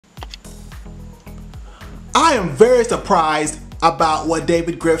I am very surprised about what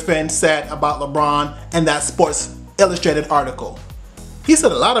David Griffin said about LeBron in that Sports Illustrated article. He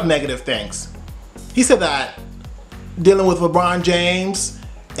said a lot of negative things. He said that dealing with LeBron James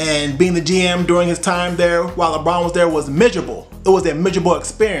and being the GM during his time there while LeBron was there was miserable. It was a miserable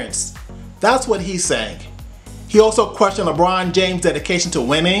experience. That's what he's saying. He also questioned LeBron James' dedication to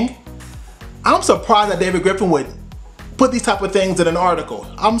winning. I'm surprised that David Griffin would put these type of things in an article.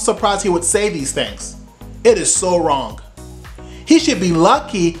 I'm surprised he would say these things. It is so wrong. He should be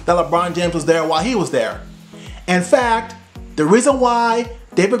lucky that LeBron James was there while he was there. In fact, the reason why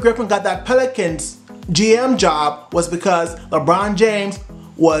David Griffin got that Pelicans GM job was because LeBron James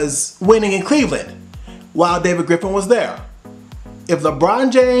was winning in Cleveland while David Griffin was there. If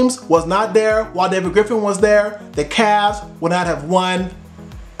LeBron James was not there while David Griffin was there, the Cavs would not have won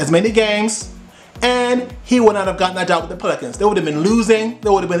as many games, and he would not have gotten that job with the Pelicans. They would have been losing. They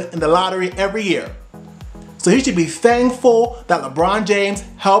would have been in the lottery every year. So he should be thankful that LeBron James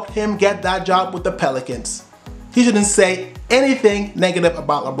helped him get that job with the Pelicans. He shouldn't say anything negative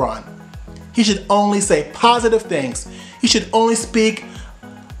about LeBron. He should only say positive things. He should only speak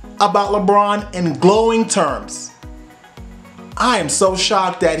about LeBron in glowing terms. I am so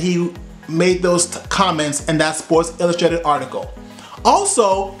shocked that he made those comments in that Sports Illustrated article.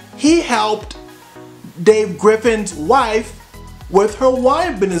 Also, he helped Dave Griffin's wife with her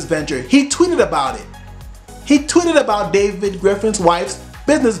wine business venture. He tweeted about it. He tweeted about David Griffin's wife's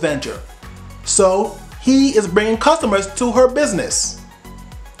business venture. So he is bringing customers to her business.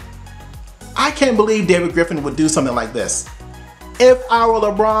 I can't believe David Griffin would do something like this. If I were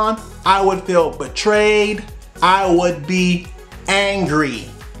LeBron, I would feel betrayed. I would be angry.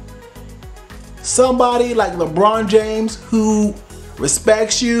 Somebody like LeBron James who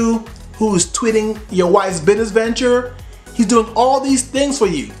respects you, who's tweeting your wife's business venture, he's doing all these things for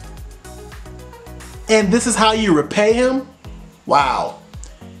you. And this is how you repay him? Wow.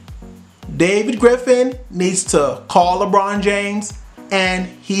 David Griffin needs to call LeBron James and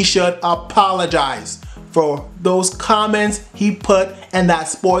he should apologize for those comments he put in that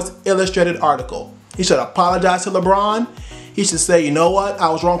Sports Illustrated article. He should apologize to LeBron. He should say, you know what, I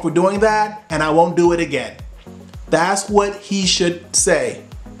was wrong for doing that and I won't do it again. That's what he should say.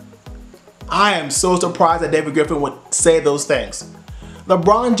 I am so surprised that David Griffin would say those things.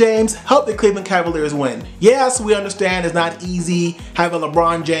 LeBron James helped the Cleveland Cavaliers win. Yes, we understand it's not easy having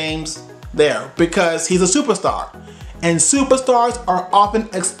LeBron James there because he's a superstar. And superstars are often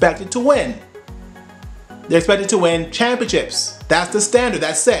expected to win. They're expected to win championships. That's the standard,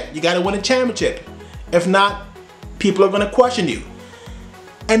 that's set. You gotta win a championship. If not, people are gonna question you.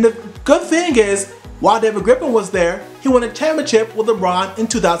 And the good thing is, while David Griffin was there, he won a championship with LeBron in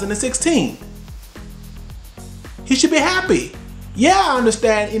 2016. He should be happy. Yeah, I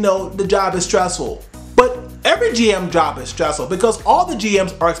understand, the job is stressful, but every GM job is stressful because all the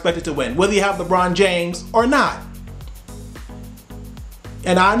GMs are expected to win, whether you have LeBron James or not.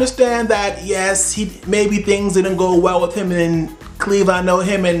 And I understand that, yes, maybe things didn't go well with him in Cleveland. I know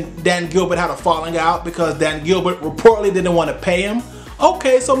him and Dan Gilbert had a falling out because Dan Gilbert reportedly didn't want to pay him.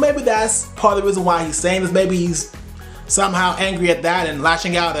 Okay, so maybe that's part of the reason why he's saying this. Maybe he's somehow angry at that and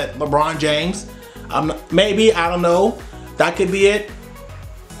lashing out at LeBron James. Maybe, I don't know. That could be it.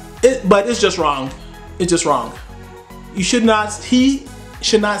 But it's just wrong. It's just wrong. He should not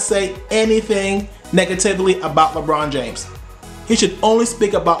say anything negatively about LeBron James. He should only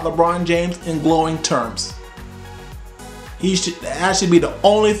speak about LeBron James in glowing terms. That should be the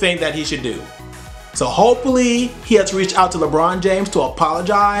only thing that he should do. So hopefully he has reached out to LeBron James to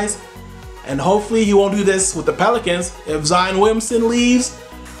apologize, and hopefully he won't do this with the Pelicans. If Zion Williamson leaves,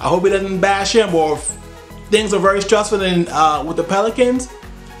 I hope he doesn't bash him, or if things are very stressful with the Pelicans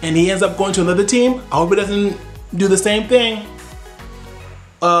and he ends up going to another team, I hope he doesn't do the same thing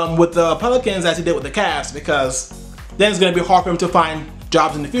with the Pelicans as he did with the Cavs, because then it's going to be hard for him to find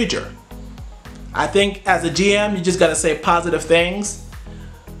jobs in the future. I think as a GM, you just got to say positive things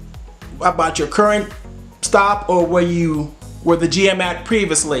about your current stop or where you were the GM at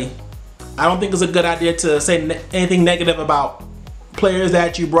previously. I don't think it's a good idea to say anything negative about players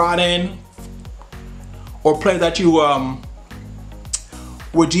that you brought in or players that you were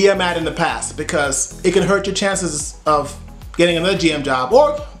GM at in the past, because it can hurt your chances of getting another GM job.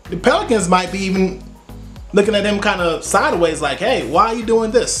 Or the Pelicans might be even looking at him kind of sideways like, hey, why are you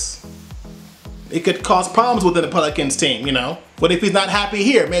doing this? It could cause problems within the Pelicans team, What if he's not happy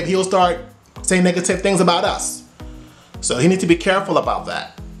here? Maybe he'll start saying negative things about us. So he needs to be careful about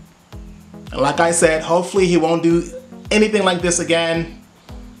that. And like I said, hopefully he won't do anything like this again.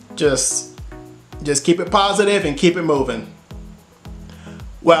 Just keep it positive and keep it moving.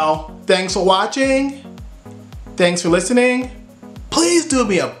 Well, thanks for watching. thanks for listening. Please do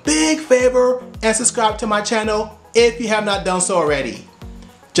me a big favor and subscribe to my channel if you have not done so already.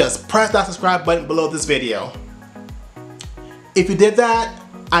 Just press that subscribe button below this video. If you did that,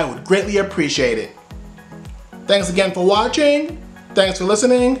 I would greatly appreciate it. Thanks again for watching. Thanks for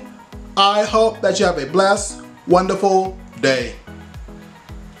listening. I hope that you have a blessed, wonderful day.